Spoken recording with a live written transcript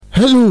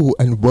Hello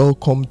and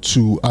welcome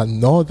to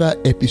another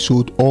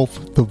episode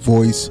of the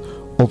Voice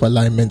of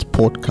Alignment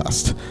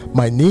podcast.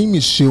 My name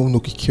is Sheon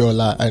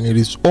Okikiola and it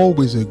is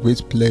always a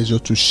great pleasure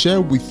to share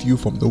with you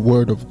from the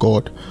Word of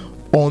God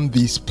on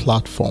this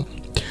platform.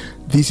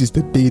 This is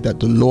the day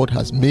that the Lord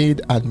has made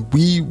and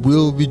we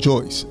will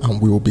rejoice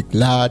and we will be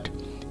glad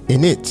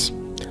in it.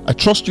 I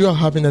trust you are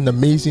having an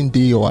amazing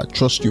day, or I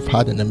trust you've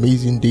had an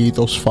amazing day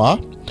thus far,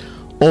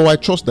 or I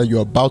trust that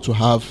you're about to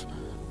have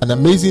an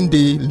amazing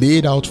day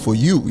laid out for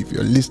you if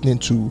you're listening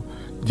to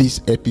this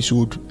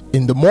episode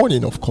in the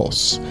morning, of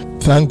course.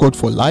 Thank God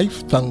for life.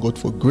 Thank God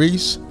for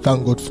grace.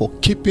 Thank God for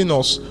keeping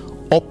us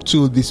up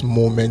till this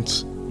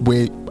moment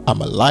where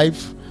I'm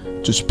alive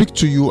to speak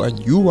to you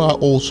and you are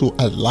also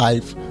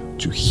alive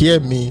to hear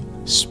me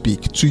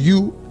speak to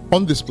you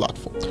on this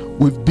platform.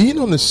 We've been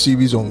on a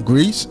series on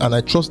grace, and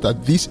I trust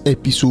that this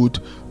episode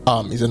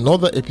is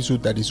another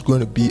episode that is going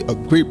to be a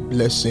great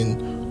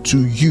blessing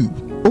to you.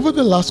 Over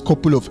the last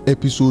couple of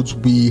episodes,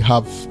 we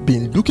have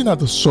been looking at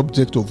the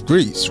subject of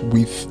grace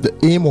with the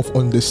aim of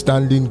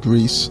understanding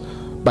grace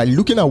by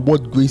looking at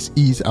what grace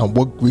is and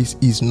what grace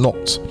is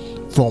not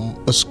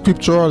from a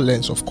scriptural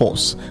lens, of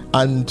course.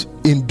 And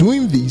in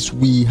doing this,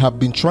 we have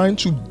been trying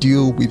to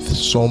deal with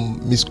some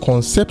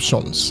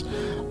misconceptions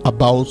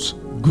about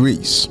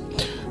grace.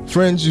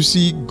 Friends, you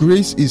see,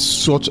 grace is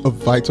such a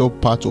vital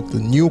part of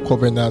the new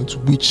covenant,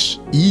 which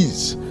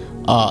is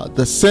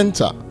the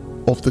center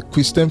of the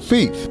Christian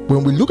faith.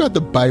 When we look at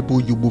the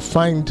Bible, you will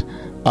find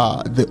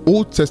the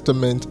Old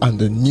Testament and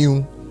the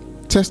New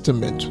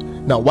Testament.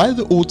 Now, while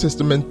the Old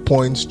Testament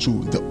points to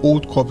the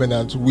Old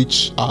Covenant,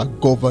 which are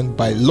governed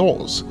by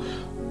laws,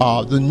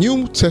 the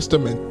New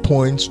Testament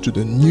points to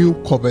the New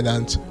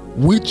Covenant,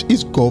 which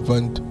is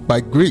governed by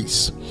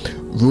grace.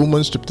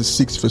 Romans chapter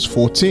 6 verse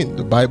 14,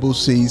 the Bible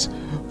says,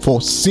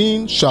 "For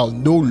sin shall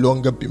no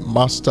longer be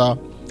master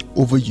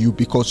over you,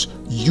 because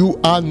you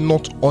are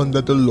not under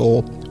the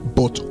law,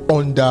 but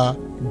under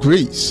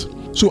grace."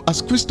 So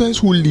as Christians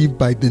who live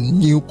by the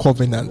new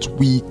covenant,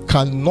 we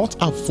cannot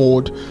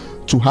afford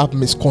to have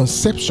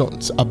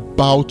misconceptions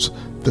about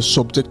the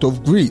subject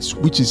of grace,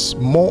 which is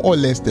more or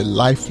less the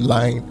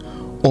lifeline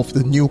of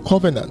the new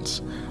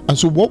covenant. And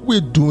so what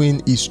we're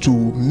doing is to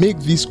make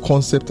this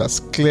concept as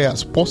clear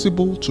as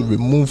possible, to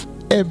remove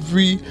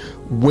every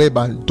web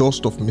and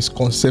dust of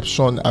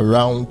misconception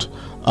around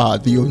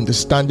the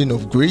understanding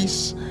of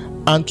grace,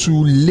 and to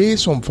lay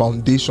some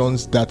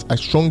foundations that I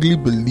strongly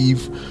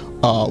believe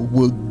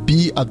will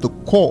be at the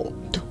core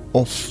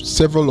of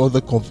several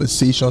other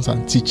conversations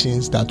and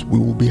teachings that we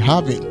will be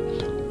having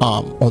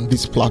on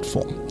this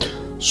platform.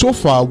 So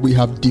far, we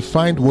have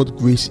defined what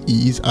grace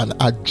is and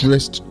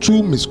addressed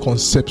two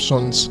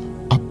misconceptions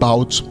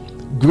about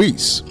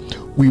grace.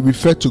 We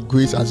refer to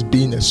grace as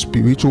being a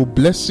spiritual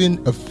blessing,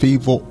 a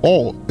favor,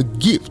 or a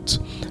gift.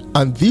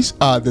 And these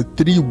are the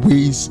three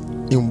ways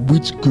in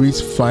which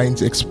grace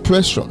finds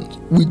expression.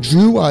 We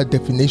drew our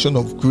definition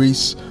of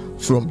grace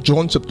from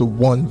John chapter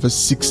 1 verse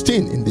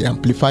 16 in the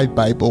Amplified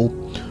Bible,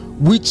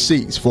 which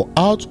says, "For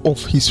out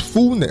of his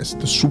fullness,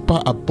 the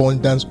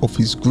superabundance of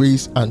his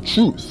grace and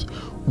truth,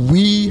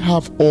 we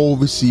have all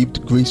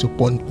received grace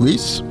upon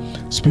grace,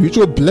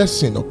 spiritual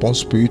blessing upon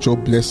spiritual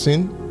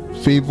blessing,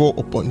 favor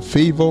upon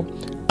favor,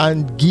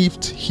 and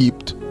gift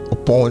heaped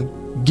upon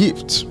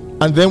gift."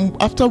 And then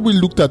after we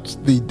looked at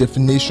the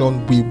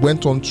definition, we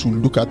went on to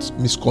look at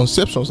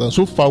misconceptions. And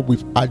so far,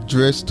 we've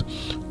addressed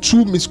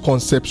two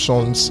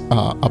misconceptions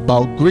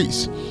about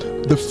grace.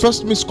 The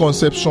first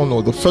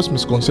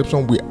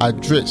misconception we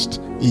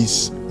addressed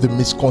is the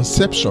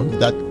misconception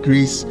that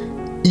grace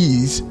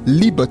is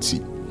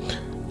liberty.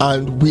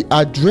 And we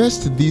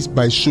addressed this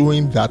by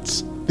showing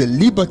that the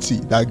liberty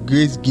that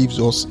grace gives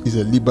us is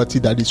a liberty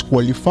that is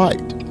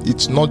qualified.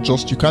 It's not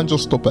just, you can't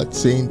just stop at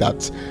saying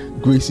that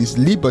grace is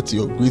liberty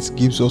or grace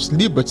gives us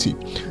liberty.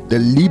 The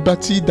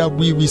liberty that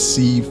we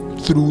receive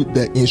through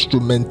the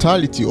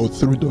instrumentality or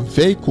through the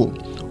vehicle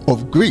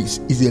of grace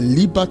is a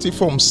liberty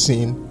from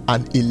sin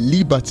and a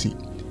liberty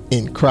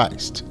in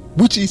Christ,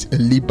 which is a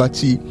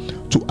liberty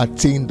to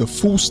attain the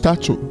full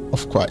stature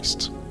of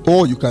Christ.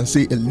 Or you can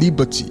say a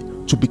liberty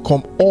to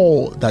become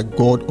all that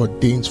God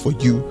ordains for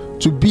you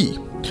to be.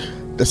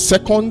 The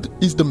second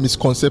is the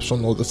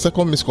misconception, or the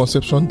second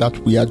misconception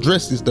that we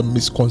address is the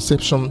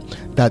misconception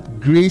that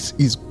grace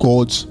is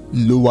God's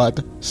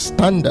lowered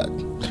standard.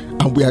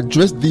 And we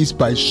address this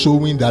by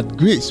showing that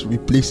grace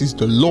replaces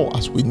the law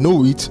as we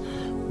know it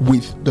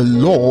with the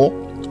law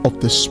of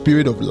the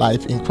Spirit of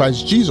life in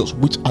Christ Jesus,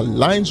 which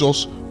aligns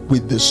us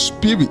with the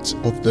spirit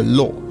of the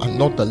law and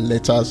not the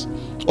letters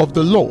of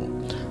the law.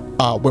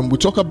 When we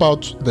talk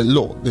about the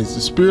law, there's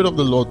the spirit of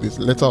the law, there's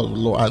the letter of the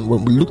law. And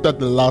when we looked at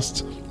the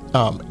last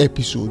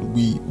episode,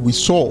 we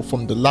saw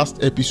from the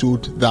last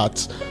episode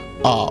that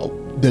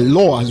the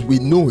law as we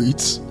know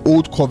it,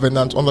 old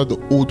covenant, under the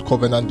old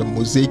covenant, the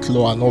Mosaic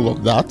law and all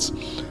of that,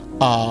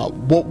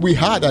 what we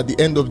had at the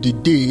end of the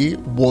day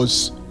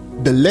was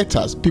the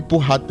letters. People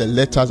had the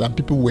letters and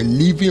people were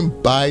living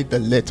by the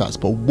letters,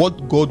 but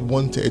what God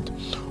wanted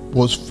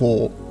was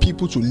for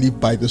people to live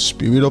by the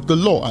spirit of the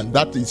law, and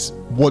that is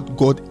what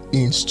God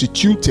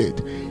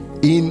instituted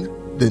in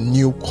the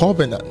new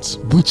covenant,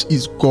 which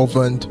is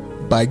governed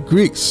by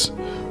grace.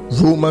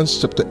 Romans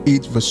chapter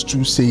 8 verse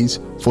 2 says,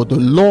 "For the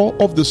law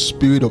of the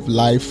spirit of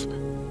life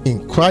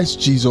in Christ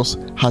Jesus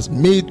has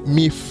made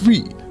me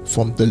free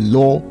from the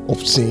law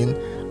of sin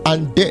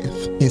and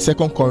death." In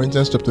 2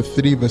 Corinthians chapter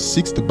 3 verse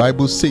 6, the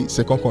Bible says,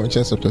 2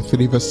 Corinthians chapter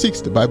 3 verse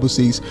 6, the Bible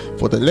says,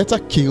 "For the letter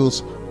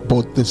kills,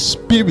 but the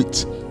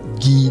spirit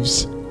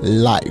gives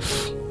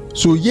life."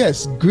 So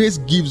yes, grace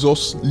gives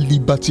us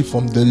liberty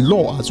from the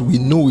law as we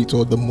know it,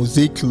 or the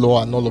Mosaic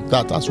law and all of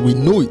that as we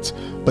know it,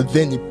 but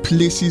then it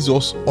places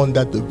us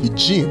under the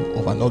regime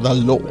of another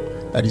law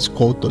that is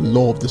called the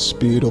law of the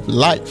spirit of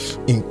life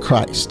in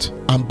Christ.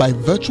 And by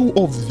virtue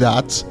of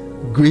that,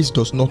 grace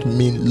does not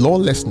mean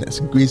lawlessness.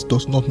 Grace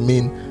does not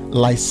mean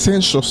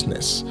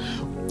licentiousness.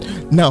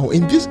 Now,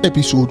 in this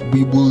episode,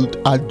 we will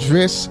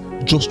address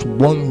just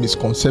one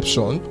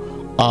misconception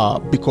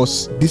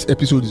because this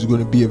episode is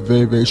going to be a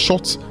very, very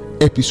short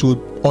episode,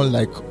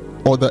 unlike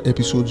other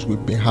episodes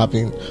we've been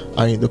having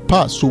in the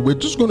past. So we're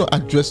just going to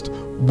address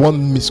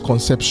one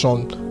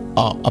misconception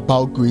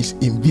about grace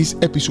in this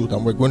episode,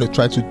 and we're going to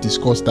try to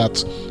discuss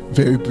that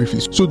very briefly.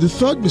 So the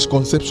third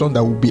misconception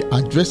that we'll be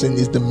addressing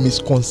is the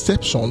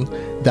misconception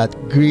that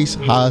grace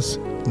has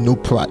no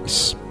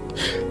price.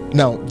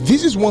 Now,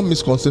 this is one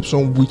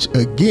misconception which,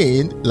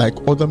 again, like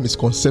other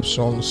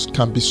misconceptions,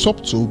 can be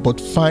subtle but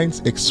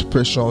finds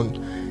expression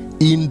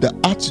in the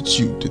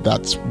attitude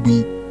that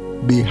we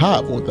may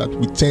have, or that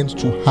we tend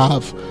to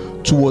have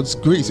towards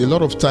grace. A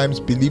lot of times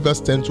believers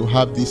tend to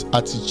have this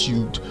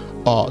attitude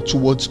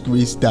towards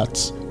grace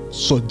that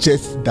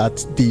suggests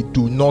that they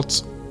do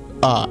not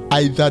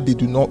either they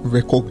do not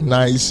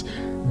recognize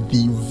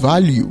the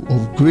value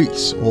of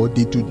grace, or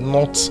they do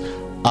not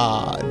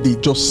they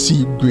just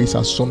see grace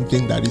as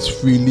something that is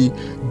freely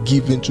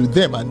given to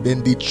them, and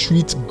then they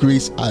treat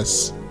grace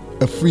as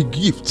a free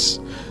gift.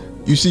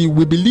 You see,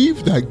 we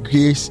believe that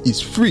grace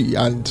is free,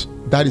 and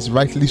that is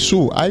rightly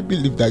so. I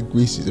believe that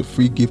grace is a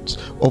free gift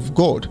of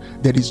God.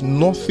 There is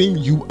nothing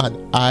you and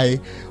I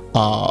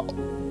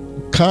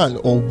can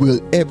or will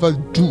ever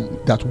do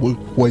that will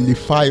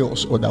qualify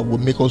us or that will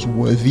make us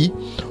worthy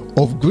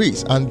of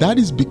grace. And that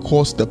is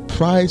because the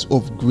price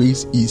of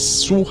grace is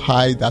so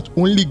high that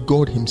only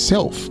God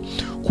himself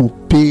could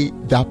pay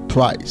that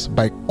price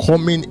by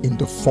coming in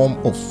the form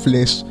of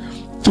flesh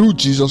through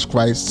Jesus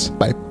Christ,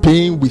 by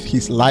paying with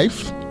his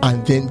life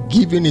and then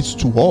giving it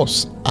to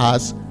us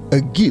as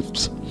a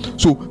gift.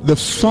 So the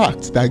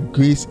fact that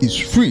grace is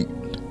free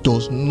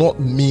does not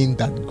mean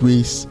that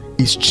grace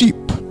is cheap.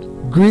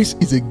 Grace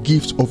is a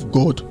gift of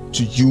God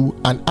to you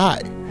and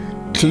I.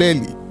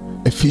 Clearly,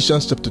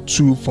 Ephesians chapter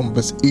 2 from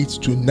verse 8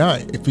 to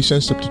 9.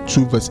 Ephesians chapter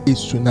 2 verse 8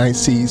 to 9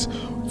 says,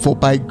 "For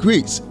by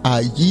grace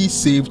are ye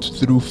saved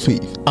through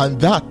faith, and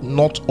that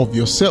not of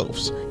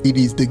yourselves. It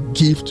is the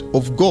gift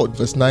of God."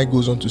 Verse 9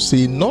 goes on to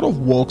say, "Not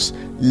of works,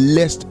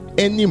 lest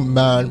any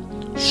man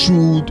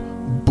should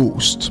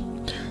boast."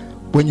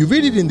 When you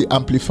read it in the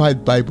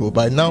Amplified Bible,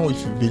 by now,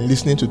 if you've been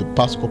listening to the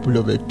past couple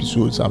of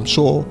episodes, I'm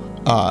sure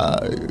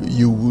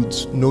you would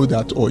know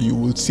that, or you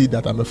will see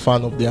that I'm a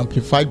fan of the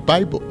Amplified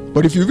Bible.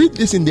 But if you read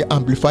this in the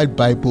Amplified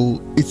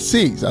Bible, it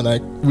says, and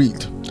I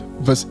read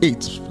verse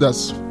 8,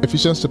 that's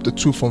Ephesians chapter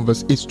 2 from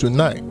verse 8 to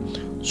 9.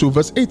 So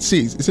verse 8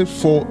 says, it said,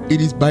 "For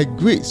it is by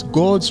grace,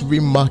 God's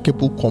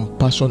remarkable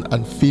compassion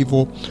and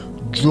favor,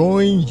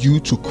 drawing you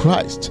to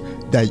Christ,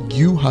 that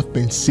you have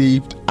been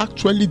saved,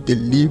 actually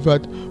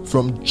delivered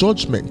from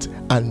judgment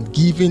and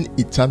given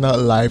eternal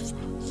life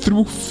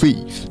through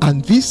faith.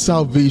 And this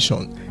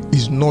salvation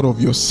is not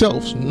of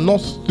yourselves,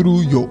 not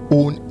through your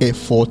own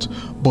effort,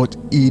 but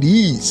it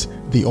is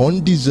the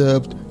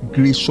undeserved,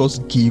 gracious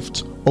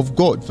gift of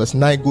God." Verse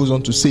 9 goes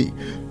on to say,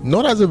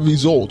 "Not as a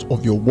result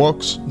of your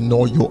works,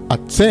 nor your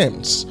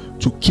attempts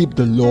to keep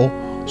the law,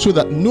 so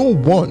that no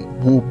one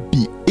will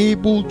be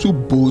able to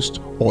boast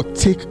or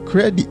take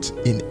credit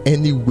in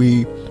any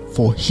way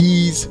for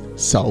his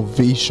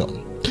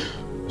salvation."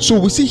 So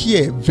we see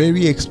here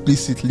very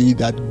explicitly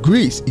that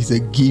grace is a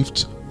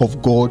gift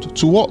of God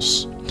to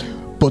us.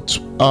 But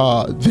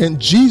then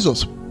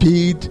Jesus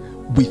paid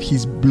with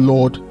his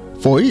blood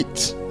for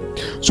it.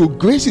 So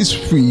grace is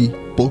free,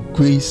 but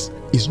grace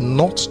is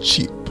not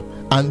cheap.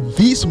 And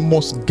this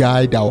must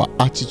guide our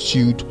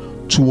attitude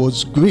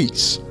towards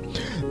grace.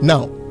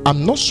 Now,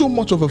 I'm not so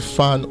much of a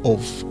fan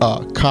of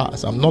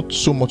cars. I'm not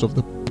so much of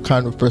the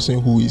kind of person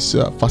who is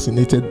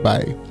fascinated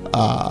by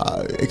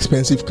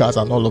expensive cars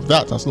and all of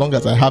that. As long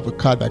as I have a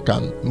car that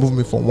can move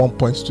me from one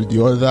point to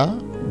the other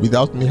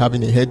without me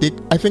having a headache,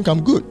 I think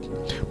I'm good.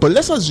 But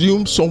let's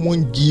assume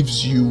someone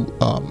gives you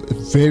a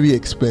very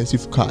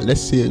expensive car,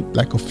 let's say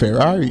like a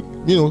Ferrari,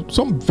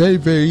 some very,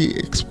 very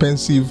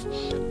expensive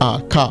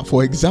car,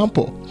 for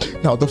example.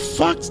 Now, the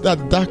fact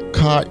that that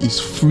car is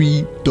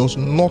free does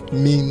not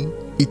mean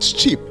it's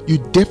cheap. You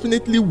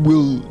definitely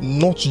will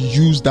not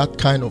use that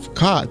kind of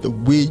car the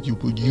way you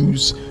would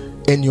use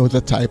any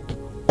other type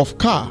of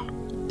car.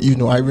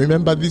 I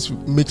remember this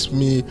makes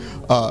me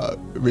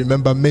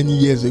remember many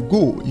years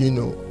ago.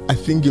 I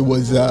think it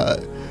was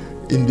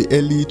in the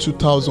early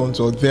 2000s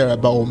or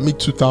thereabout, or mid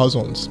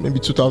 2000s, maybe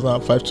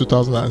 2005,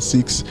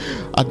 2006.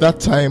 At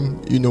that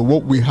time,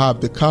 what we have,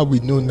 the car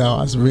we know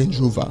now as Range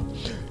Rover,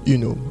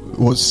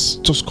 was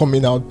just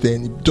coming out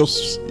then.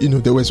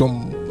 There were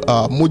some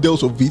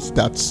models of it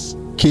that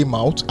came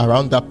out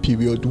around that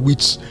period,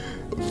 which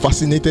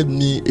fascinated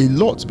me a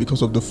lot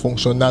because of the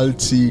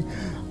functionality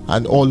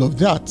and all of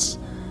that.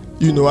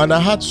 And I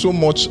had so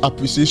much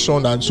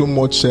appreciation and so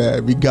much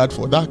regard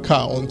for that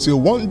car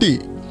until one day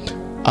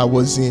I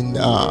was in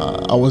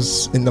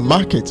the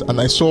market,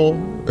 and I saw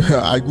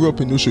I grew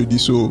up in Oshodi,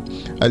 so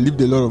I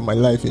lived a lot of my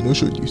life in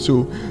Oshodi.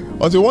 So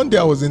until one day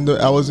I was in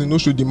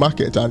Oshodi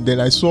market, and then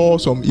I saw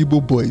some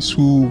Igbo boys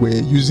who were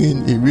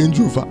using a Range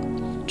Rover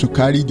to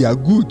carry their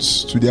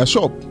goods to their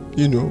shop.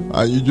 And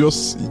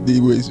they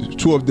were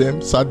two of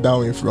them sat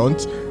down in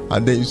front,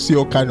 and then you see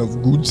all kind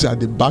of goods at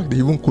the back. They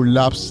even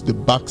collapsed the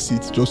back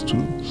seat just to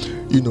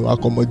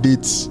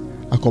accommodate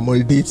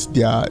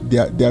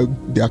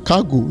their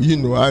cargo,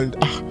 and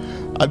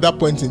at that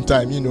point in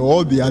time,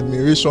 all the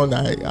admiration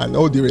and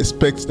all the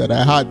respect that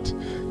I had,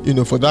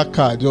 for that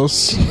car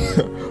just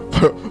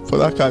for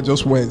that car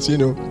just went,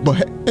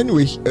 But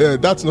anyway,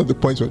 that's not the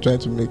point we're trying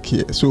to make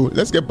here. So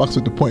let's get back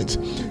to the point.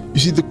 You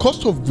see, the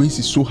cost of grace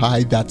is so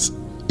high that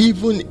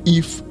even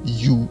if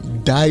you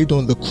died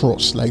on the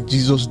cross like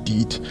Jesus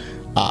did,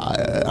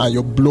 and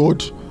your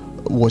blood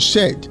was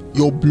shed,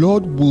 your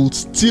blood will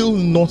still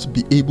not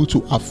be able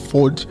to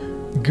afford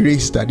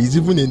grace that is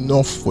even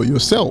enough for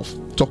yourself,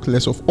 talk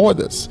less of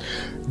others.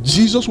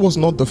 Jesus was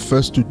not the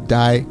first to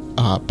die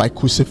by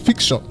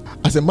crucifixion.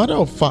 As a matter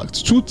of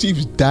fact, two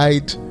thieves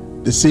died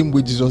the same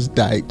way Jesus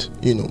died,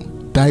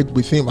 died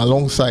with him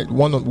alongside.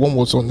 One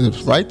was on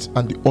his right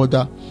and the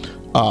other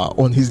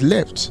on his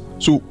left.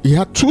 So he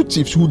had two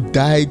thieves who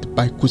died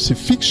by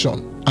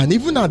crucifixion, and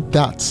even at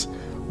that,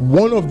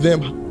 one of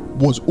them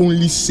was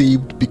only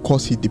saved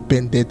because he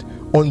depended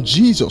on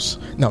Jesus.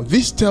 Now,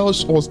 this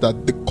tells us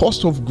that the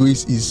cost of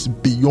grace is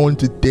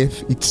beyond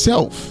death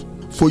itself.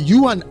 For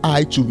you and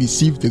I to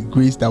receive the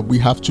grace that we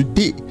have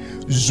today,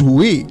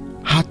 Zoe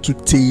had to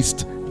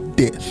taste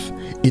death.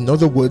 In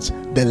other words,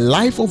 the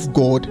life of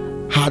God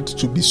had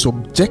to be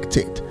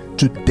subjected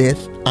to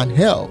death and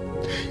hell.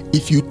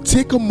 If you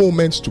take a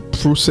moment to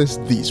process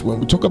this, when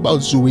we talk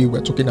about Zoe,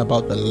 we're talking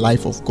about the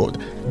life of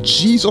God.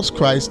 Jesus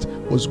Christ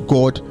was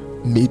God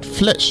made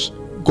flesh.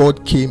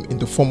 God came in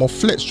the form of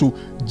flesh. So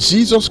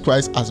Jesus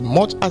Christ, as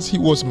much as he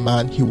was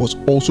man, he was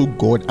also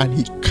God, and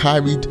he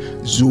carried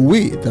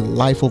Zoe, the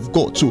life of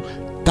God. So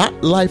that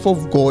life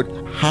of God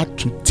had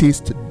to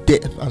taste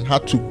death and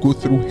had to go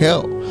through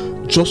hell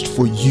just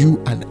for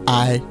you and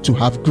I to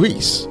have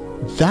grace.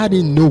 That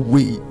in no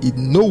way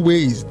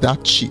is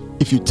that cheap.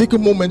 If you take a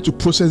moment to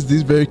process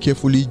this very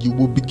carefully, you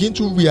will begin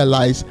to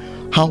realize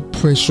how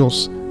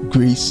precious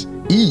grace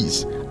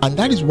is. And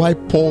that is why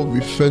Paul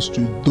refers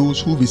to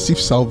those who receive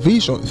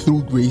salvation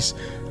through grace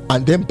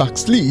and then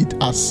backslid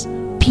as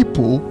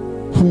people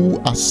who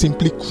are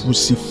simply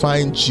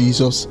crucifying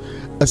Jesus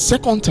a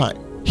second time.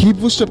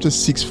 Hebrews chapter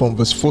 6 from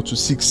verse 4 to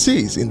 6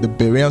 says in the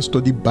Berean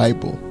Study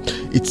Bible,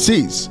 it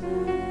says,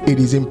 "It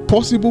is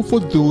impossible for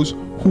those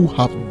who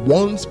have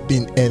once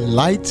been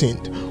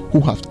enlightened, who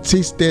have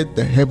tasted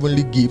the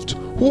heavenly gift,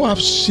 who have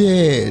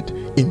shared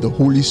in the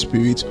Holy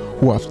Spirit,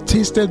 who have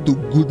tasted the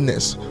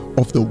goodness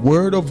of the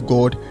Word of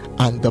God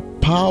and the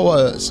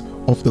powers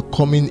of the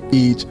coming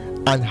age,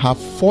 and have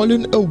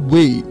fallen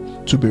away,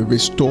 to be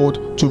restored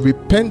to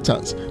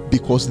repentance,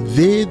 because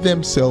they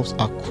themselves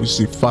are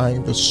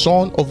crucifying the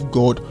Son of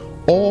God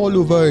all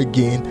over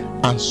again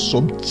and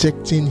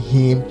subjecting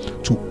him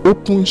to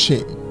open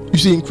shame." You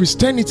see, in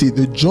Christianity,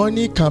 the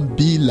journey can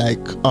be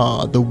like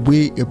the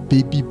way a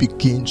baby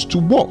begins to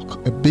walk.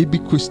 A baby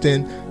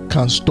Christian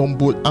can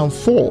stumble and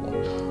fall,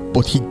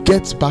 but he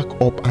gets back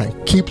up and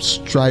keeps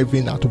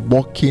striving at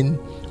walking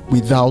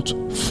without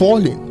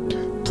falling.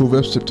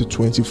 Proverbs chapter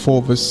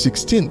 24 verse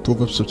 16.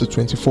 Proverbs chapter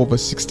 24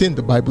 verse 16.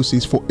 The Bible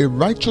says, "For a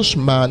righteous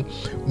man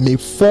may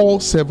fall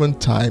 7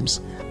 times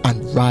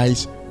and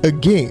rise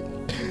again."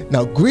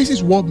 Now, grace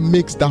is what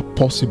makes that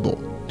possible.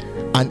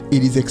 And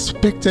it is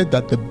expected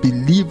that the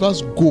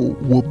believer's goal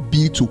will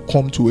be to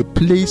come to a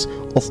place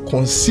of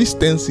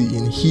consistency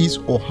in his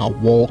or her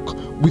walk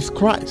with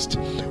Christ.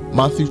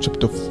 Matthew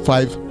chapter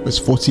 5 verse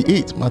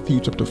 48.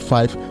 Matthew chapter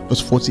 5 verse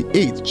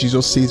 48.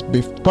 Jesus says,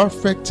 "Be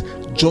perfect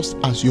just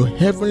as your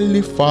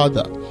heavenly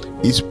Father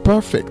is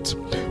perfect."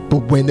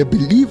 But when a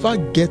believer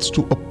gets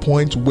to a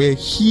point where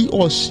he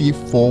or she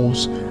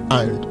falls,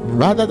 and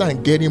rather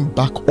than getting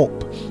back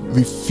up,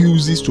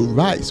 refuses to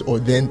rise, or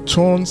then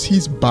turns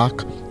his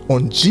back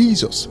on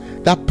Jesus,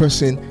 that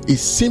person is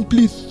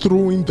simply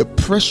throwing the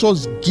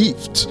precious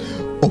gift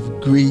of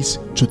grace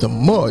to the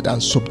mud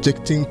and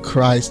subjecting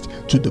Christ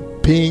to the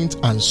pains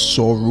and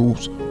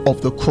sorrows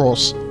of the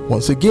cross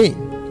once again.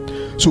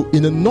 So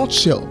in a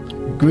nutshell,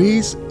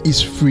 grace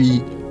is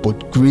free,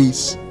 but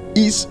grace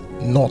is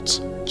not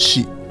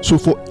cheap. So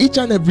for each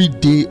and every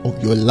day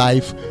of your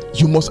life,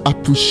 you must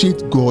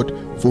appreciate God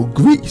for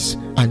grace,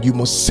 and you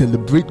must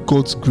celebrate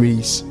God's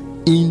grace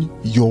in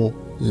your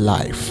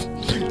life.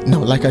 Now,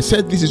 like I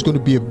said, this is going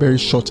to be a very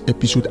short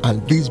episode,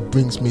 and this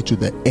brings me to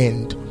the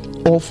end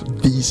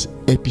of this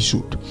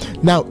episode.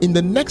 Now, in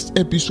the next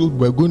episode,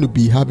 we're going to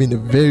be having a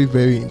very,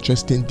 very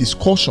interesting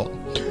discussion,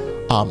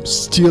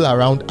 still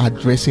around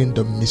addressing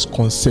the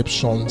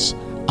misconceptions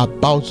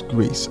about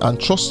grace. And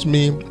trust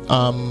me,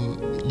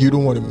 you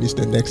don't want to miss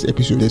the next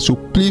episode. So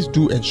please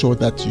do ensure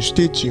that you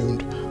stay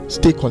tuned,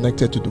 stay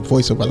connected to the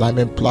Voice of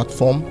Alignment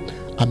platform,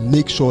 and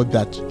make sure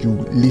that you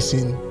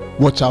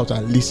watch out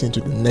and listen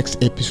to the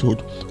next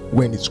episode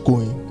when it's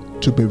going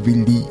to be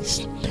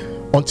released.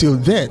 Until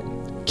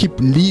then, keep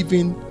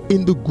living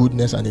in the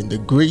goodness and in the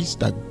grace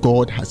that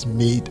God has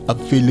made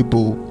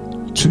available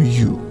to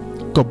you.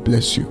 God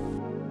bless you.